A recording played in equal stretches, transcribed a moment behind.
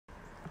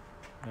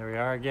There we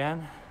are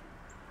again,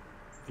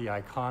 the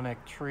iconic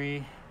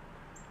tree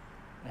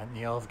at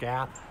Neel's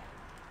Gap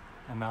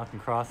and Mountain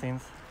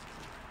Crossings.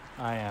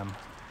 I am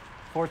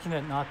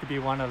fortunate not to be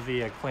one of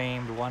the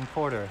acclaimed one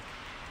porter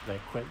that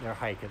quit their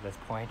hike at this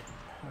point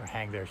or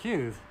hang their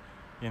shoes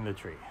in the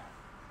tree.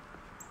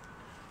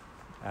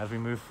 As we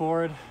move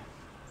forward,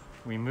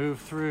 we move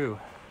through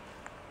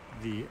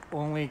the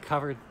only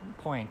covered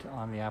point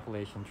on the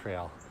Appalachian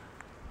Trail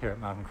here at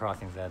Mountain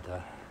Crossings at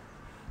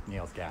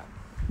Neel's Gap.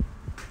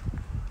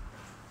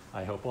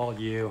 I hope all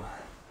you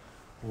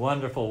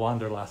wonderful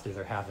wanderlusters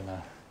are having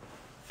a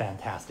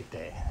fantastic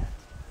day.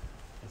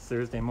 It's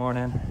Thursday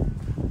morning,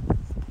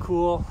 it's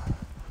cool,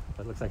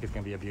 but it looks like it's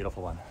going to be a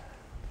beautiful one.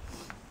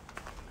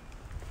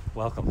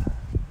 Welcome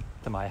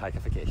to my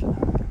Hikification.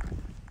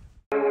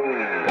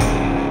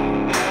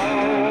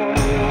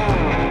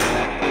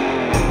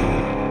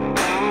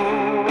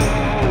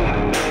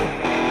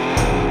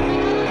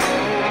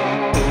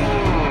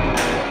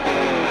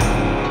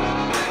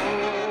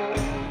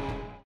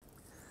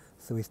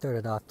 So we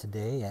started off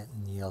today at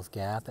Neel's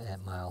Gap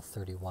at mile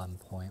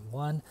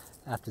 31.1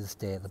 after the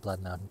stay at the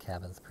Blood Mountain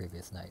cabins the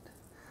previous night.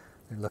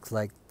 It looks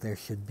like there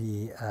should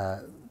be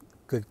a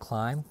good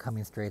climb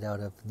coming straight out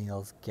of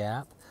Neel's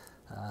Gap,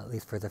 at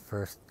least for the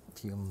first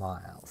few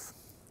miles.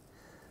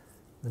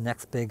 The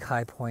next big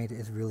high point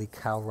is really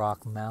Cow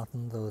Rock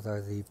Mountain. Those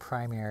are the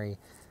primary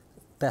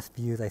best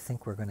views I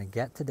think we're going to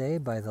get today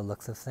by the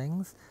looks of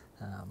things.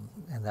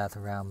 And that's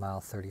around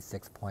mile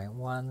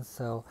 36.1,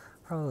 so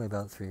probably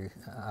about 2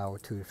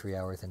 to 3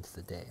 hours into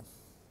the day.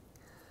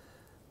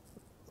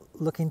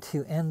 Looking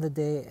to end the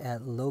day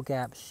at Low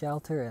Gap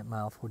Shelter at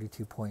mile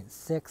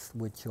 42.6,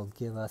 which will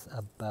give us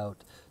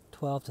about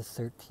 12 to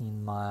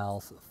 13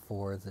 miles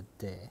for the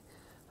day.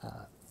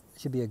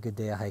 Should be a good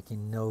day of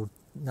hiking,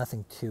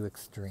 nothing too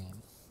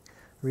extreme.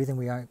 The reason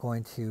we aren't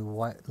going to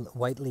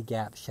Whiteley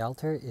Gap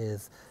Shelter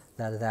is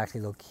that it's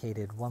actually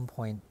located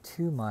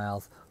 1.2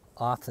 miles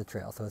off the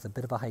trail, so it's a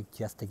bit of a hike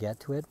just to get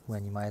to it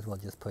when you might as well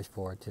just push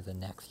forward to the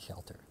next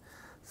shelter.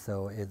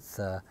 So it's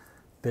a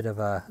bit of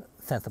a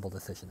sensible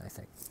decision, I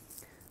think.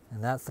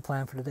 And that's the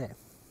plan for today.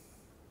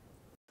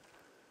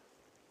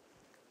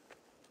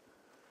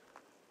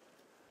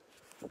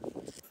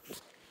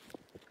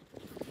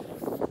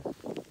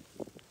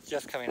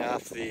 Just coming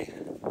off the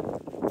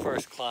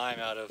first climb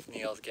out of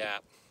Neel's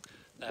Gap.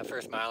 That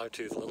first mile or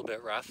two is a little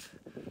bit rough,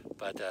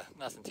 but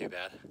nothing too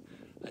bad.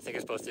 I think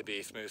it's supposed to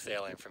be smooth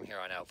sailing from here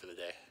on out for the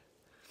day.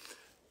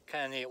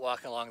 Kind of neat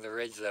walking along the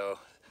ridge though,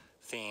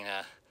 seeing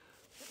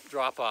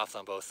drop-offs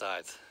on both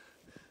sides.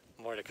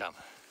 More to come.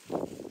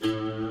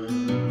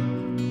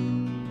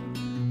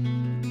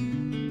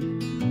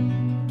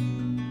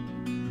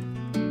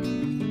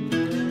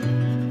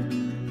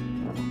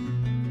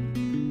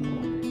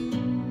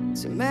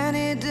 So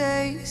many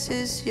days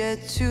is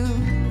yet to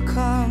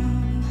come.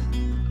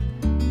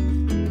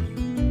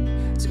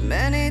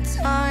 Many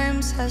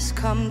times has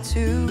come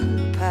to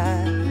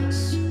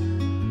pass.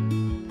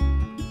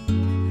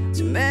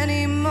 Too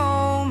many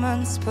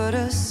moments put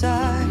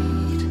aside.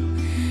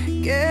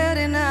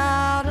 Getting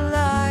out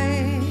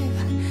alive,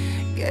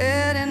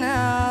 getting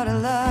out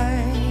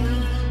alive.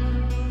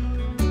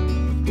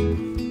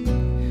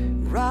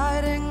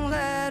 Writing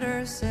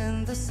letters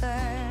in the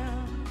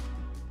sand.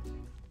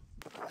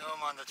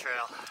 I'm on the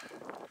trail.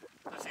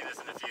 I've seen this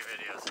in a few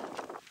videos.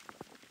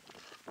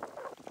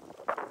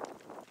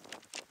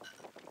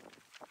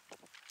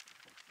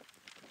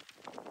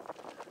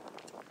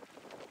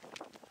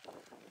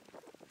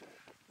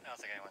 I don't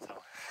think anyone's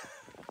home.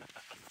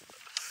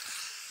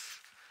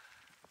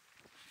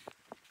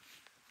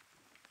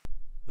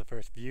 The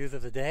first views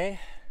of the day,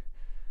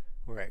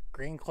 we're at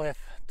Green Cliff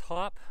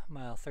Top,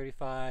 mile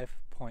 35.9.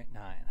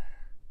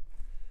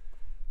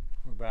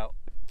 We're about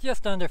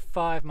just under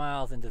 5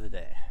 miles into the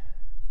day.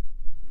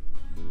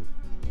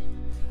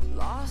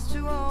 Lost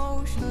to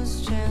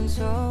ocean's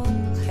gentle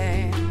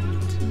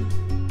hand.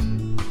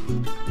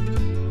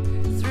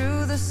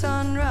 Through the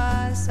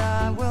sunrise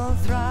I will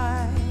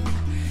thrive.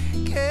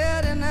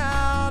 Getting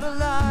out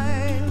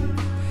alive,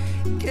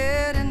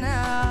 getting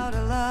out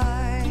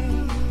alive.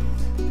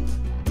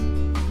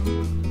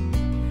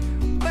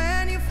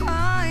 When you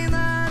find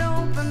that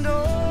open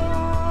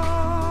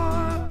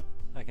door.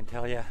 I can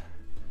tell you,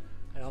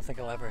 I don't think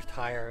I'll ever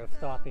tire of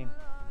stopping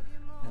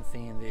and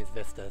seeing these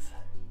vistas.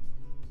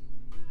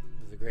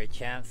 This is a great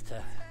chance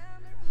to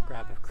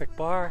grab a quick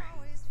bar,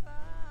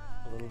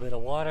 a little bit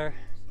of water,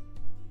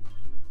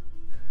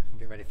 and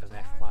get ready for the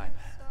next climb.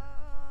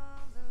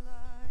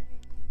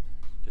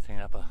 Just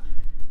hanging up a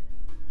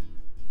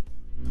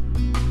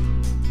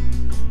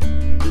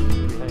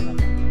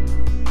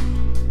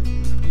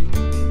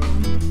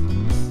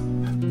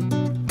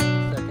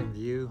second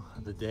view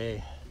of the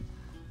day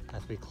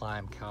as we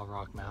climb Cow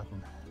Rock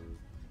Mountain.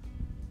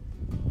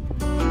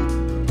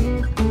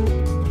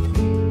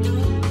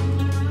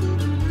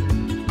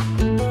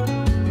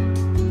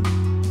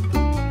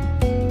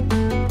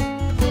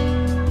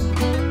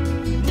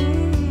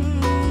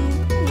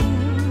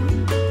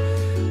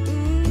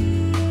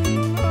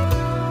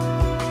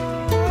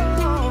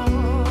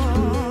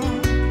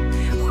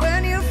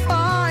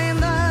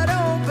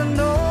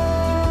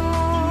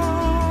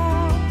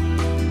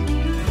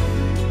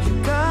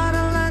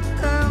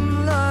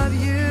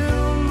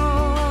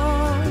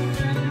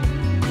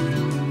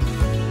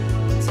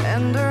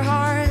 Tender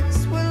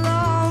hearts will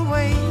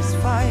always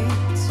fight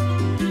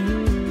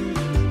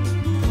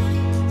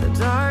the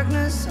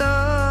darkness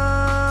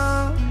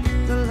of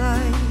the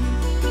light,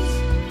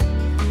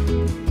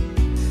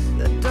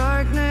 the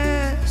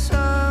darkness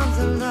of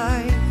the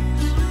light,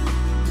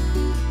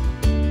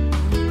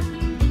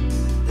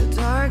 the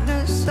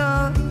darkness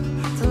of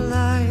the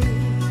light,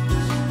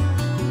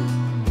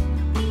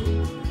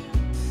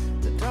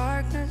 the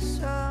darkness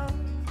of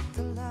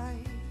the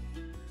light.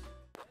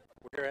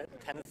 We're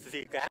at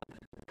Tennessee Gap,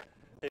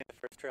 hitting the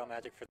first trail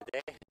magic for the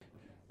day,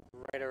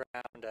 right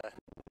around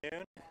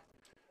noon.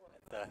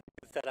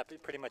 It's set up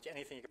pretty much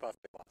anything you could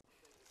possibly want.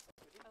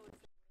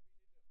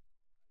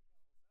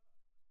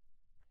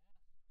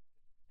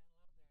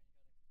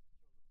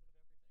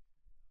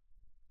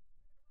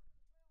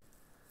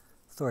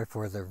 Sorry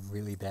for the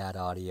really bad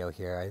audio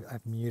here.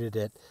 I've muted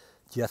it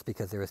just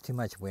because there was too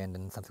much wind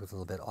and something was a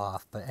little bit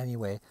off. But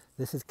anyway,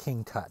 this is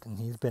King Tut, and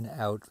he's been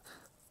out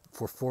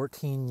for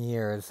 14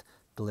 years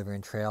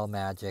delivering trail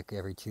magic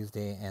every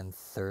Tuesday and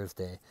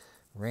Thursday.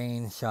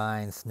 Rain,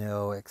 shine,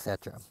 snow,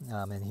 etc.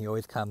 And he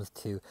always comes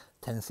to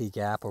Tennessee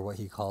Gap, or what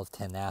he calls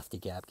Tenasty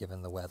Gap,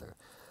 given the weather.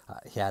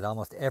 He had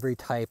almost every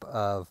type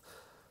of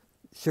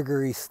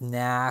sugary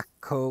snack,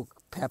 Coke,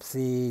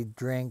 Pepsi,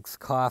 drinks,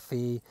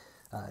 coffee.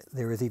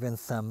 There was even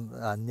some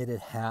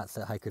knitted hats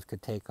that hikers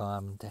could take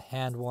on to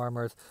hand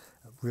warmers.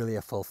 Really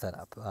a full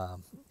setup.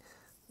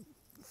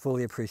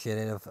 Fully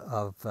appreciative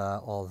of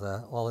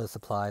all his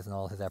supplies and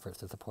all his efforts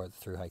to support the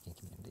through hiking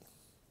community.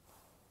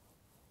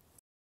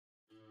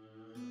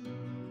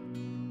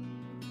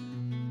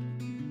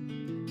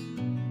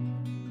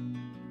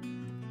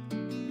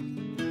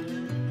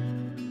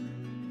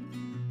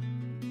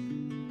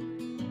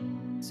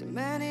 So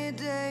many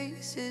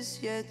days is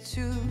yet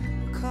to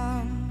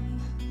come.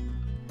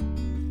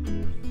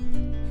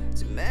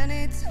 Too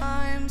many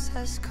times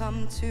has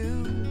come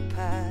to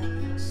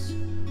pass.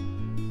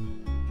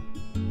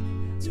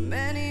 Too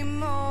many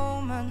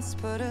moments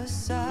put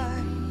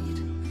aside.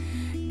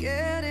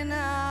 Getting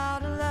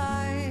out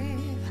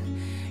alive,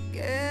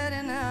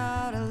 getting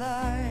out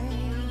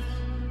alive.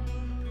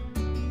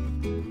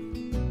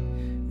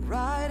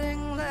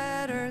 Writing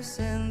letters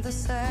in the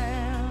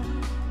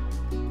sand.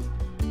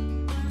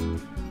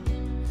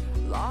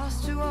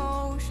 Lost to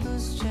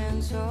ocean's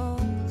gentle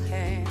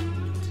hand.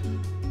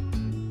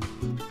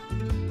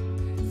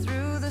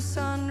 Through the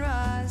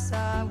sunrise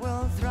I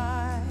will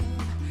thrive.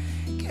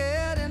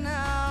 Getting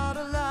out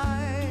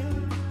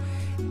alive,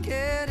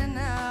 getting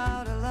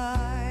out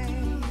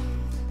alive.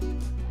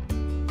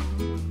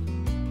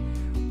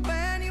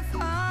 When you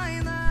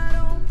find that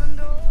open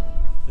door.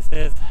 This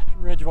is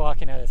ridge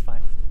walking at its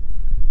finest.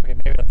 Okay,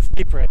 maybe not a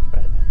steep ridge,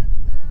 but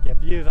get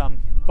views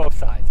on both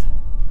sides.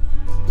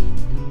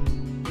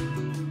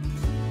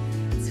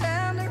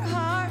 Tender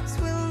hearts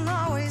will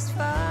always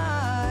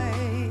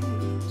fight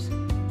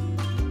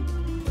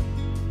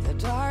the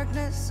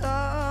darkness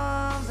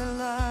of the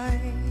light.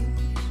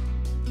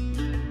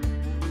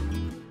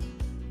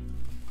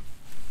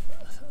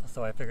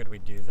 So I figured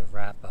we'd do the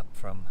wrap up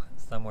from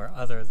somewhere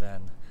other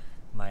than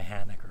my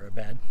hammock or a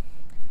bed.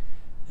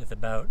 It's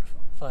about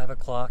 5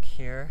 o'clock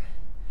here.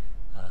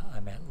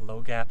 I'm at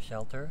Low Gap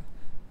Shelter.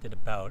 Did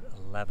about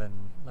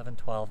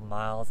 12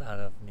 miles out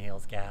of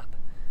Neel's Gap.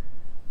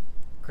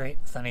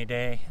 Great sunny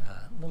day,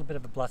 a little bit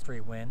of a blustery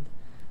wind.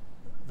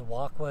 The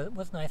walk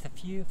was nice, a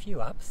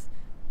few ups,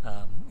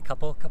 a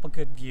couple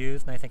good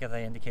views, and I think as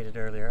I indicated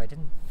earlier, I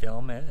didn't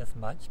film it as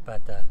much,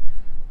 but I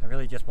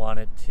really just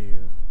wanted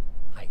to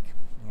hike,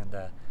 and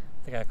I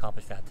think I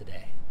accomplished that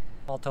today.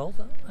 All told,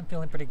 I'm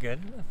feeling pretty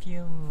good. A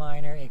few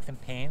minor aches and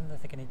pains. I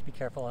think I need to be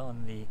careful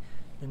on the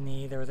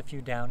knee. There was a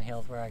few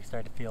downhills where I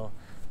started to feel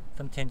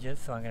some tinges,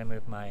 so I'm going to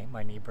move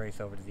my knee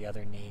brace over to the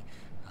other knee,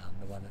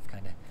 the one that's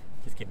kind of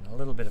just giving a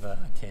little bit of a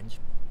tinge.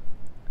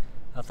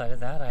 Outside of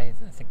that, I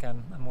think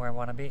I'm where I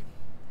want to be.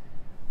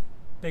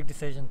 Big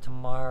decision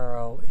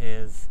tomorrow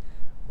is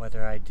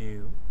whether I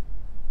do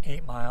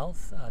 8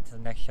 miles to the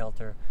next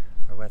shelter,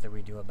 or whether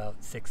we do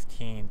about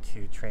 16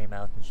 to Tray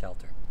Mountain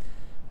Shelter.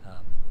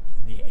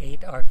 The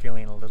 8 are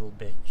feeling a little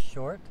bit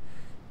short,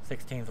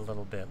 16 is a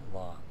little bit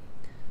long.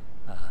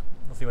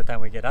 We'll see what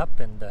time we get up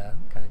and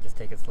kind of just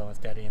take it slow and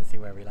steady and see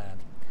where we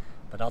land.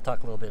 But I'll talk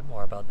a little bit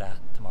more about that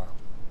tomorrow.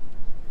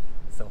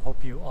 So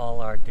hope you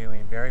all are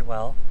doing very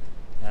well,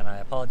 and I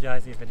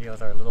apologize these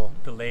videos are a little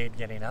delayed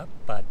getting up,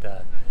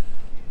 but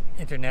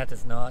internet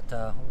is not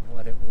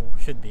what it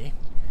should be.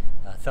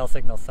 Cell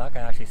signals suck.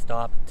 I actually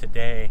stopped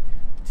today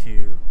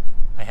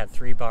I had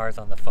 3 bars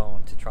on the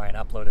phone to try and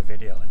upload a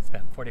video and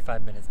spent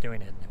 45 minutes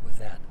doing it, and it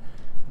was at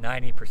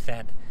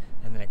 90%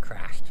 and then it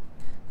crashed.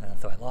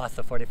 So I lost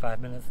the 45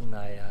 minutes and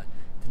I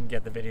didn't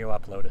get the video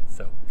uploaded.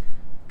 So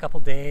a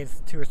couple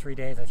days, 2 or 3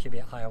 days, I should be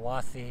at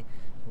Hiawassee.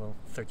 We'll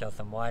search out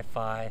some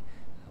Wi-Fi,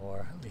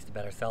 or at least a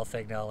better cell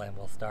signal, and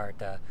we'll start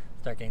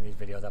getting these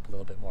videos up a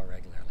little bit more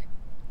regularly.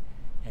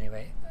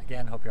 Anyway,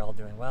 again, hope you're all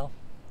doing well.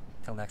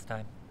 Till next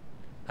time,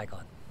 hike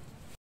on.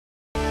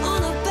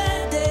 On a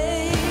bad day.